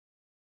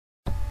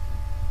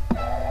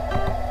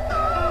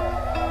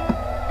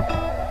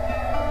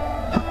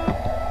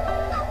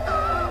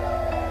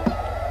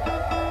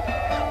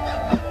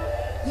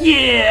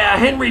Yeah,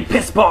 Henry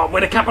Pisspot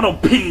with a capital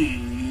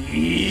P.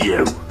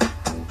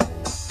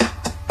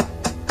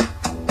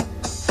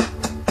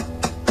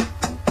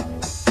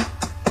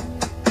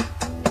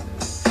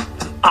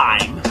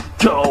 I'm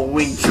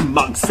going to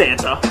mug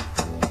Santa.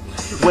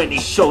 When he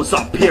shows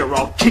up here,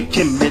 I'll kick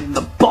him in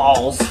the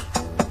balls.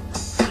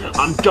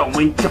 I'm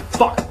going to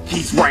fuck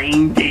his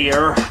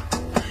reindeer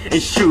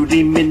and shoot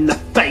him in the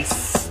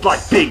face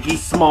like Biggie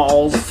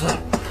Smalls.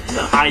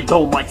 I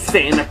don't like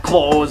Santa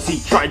Claus, he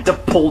tried to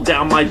pull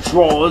down my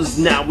drawers.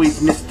 Now he's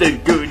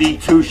Mr. Goody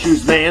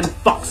Two-Shoes, man,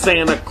 fuck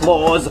Santa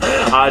Claus.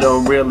 I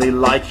don't really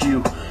like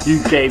you,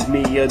 you gave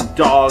me a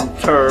dog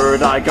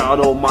turd. I got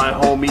all my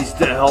homies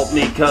to help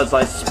me cause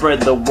I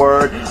spread the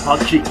word. I'll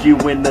kick you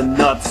in the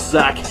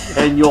nutsack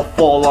and you'll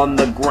fall on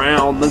the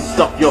ground. Then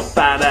stuff your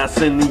fat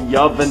ass in the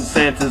oven,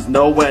 Santa's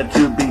nowhere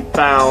to be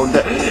found.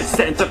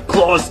 Santa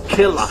Claus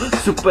killer,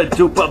 super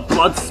duper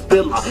blood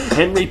spiller,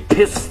 Henry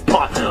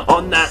Pisspot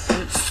on that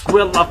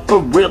Skrilla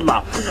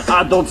Ferilla.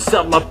 I don't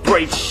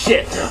celebrate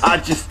shit, I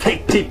just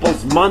take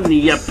people's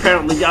money.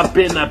 Apparently I've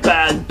been a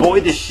bad boy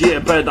this year,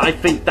 but I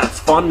think that's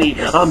funny.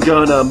 I'm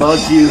gonna mug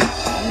you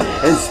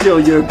and steal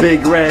your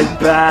big red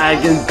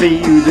bag and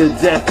beat you to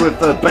death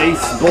with a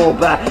baseball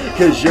bat,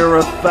 cause you're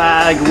a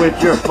fag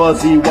with your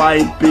fuzzy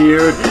white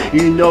beard.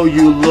 You know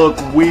you look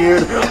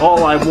weird.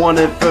 All I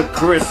wanted for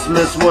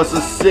Christmas was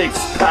a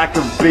 6-pack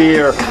of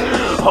beer.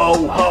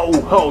 Ho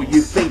ho ho,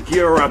 you think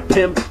you're a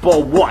pimp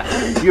or what?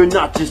 You're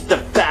not just a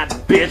fat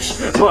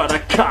bitch, but a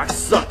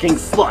cock-sucking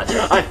slut.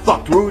 I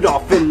fucked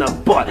Rudolph in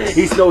the butt,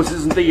 his nose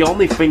isn't the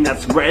only thing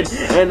that's red,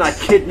 and I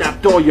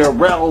kidnapped all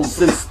your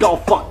elves and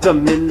skull-fucked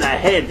them in the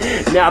head.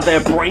 Now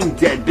they're brain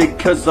dead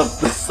because of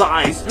the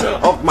size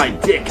of my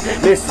dick.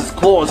 Mrs.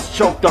 Claus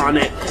choked on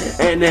it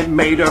and it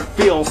made her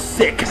feel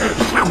sick.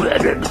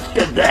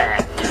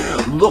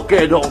 Look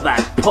at all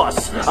that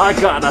pus, I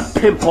got a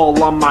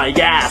pimple on my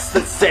ass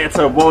that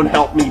Santa won't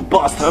help me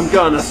bust. I'm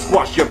gonna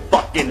squash your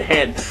fucking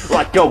head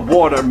like a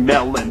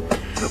watermelon.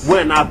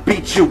 When I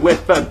beat you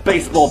with a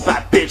baseball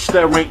bat, bitch,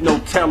 there ain't no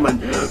telling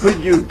who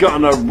you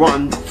gonna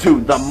run to.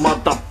 The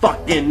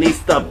motherfucking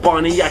Easter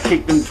Bunny, I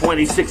kicked him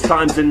 26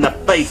 times in the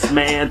face,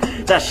 man.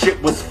 That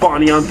shit was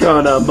funny. I'm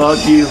gonna mug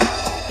you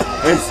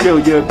and steal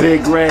your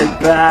big red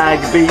bag,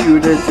 beat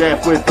you to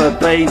death with a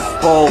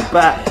baseball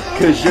bat,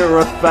 cause you're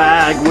a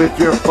fag with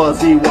your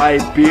fuzzy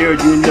white beard.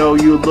 You know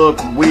you look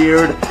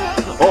weird.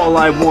 All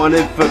I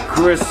wanted for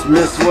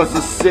Christmas was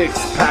a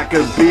 6-pack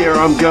of beer.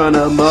 I'm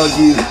gonna mug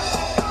you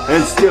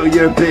and steal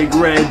your big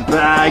red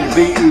bag,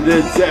 beat you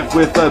to death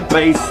with a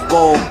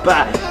baseball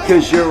bat,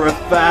 cause you're a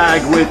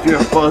fag with your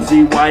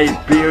fuzzy white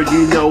beard.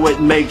 You know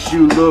it makes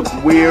you look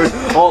weird.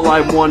 All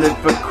I wanted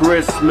for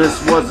Christmas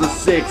was a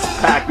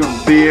 6-pack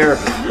of beer.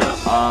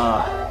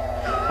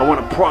 I want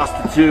a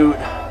prostitute,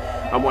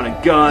 I want a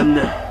gun,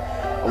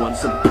 I want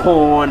some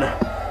porn,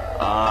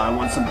 I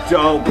want some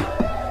dope,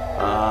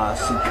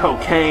 some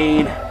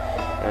cocaine,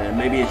 and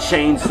maybe a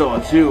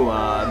chainsaw too,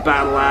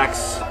 battle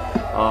axe,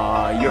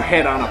 your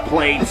head on a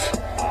plate,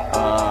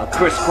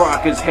 Chris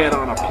Crocker's head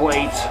on a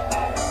plate.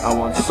 I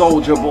want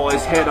Soulja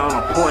Boy's head on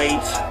a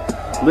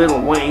plate,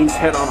 Lil Wayne's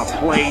head on a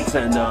plate,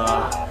 and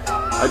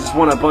I just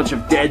want a bunch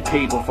of dead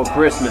people for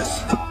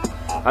Christmas.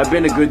 I've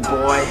been a good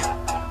boy,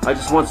 I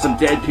just want some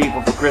dead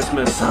people for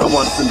Christmas. I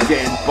want some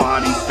dead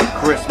bodies for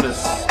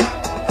Christmas.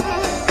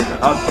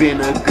 I've been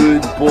a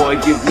good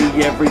boy, give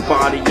me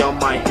everybody on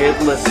my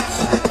hit list.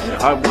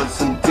 I want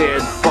some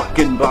dead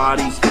fucking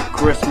bodies for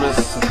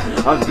Christmas.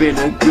 I've been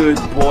a good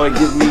boy,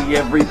 give me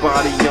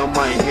everybody on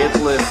my hit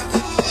list.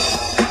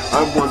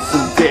 I want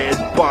some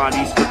dead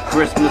bodies for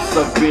Christmas.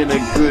 I've been a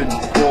good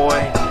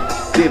boy,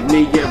 give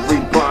me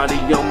everybody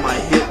on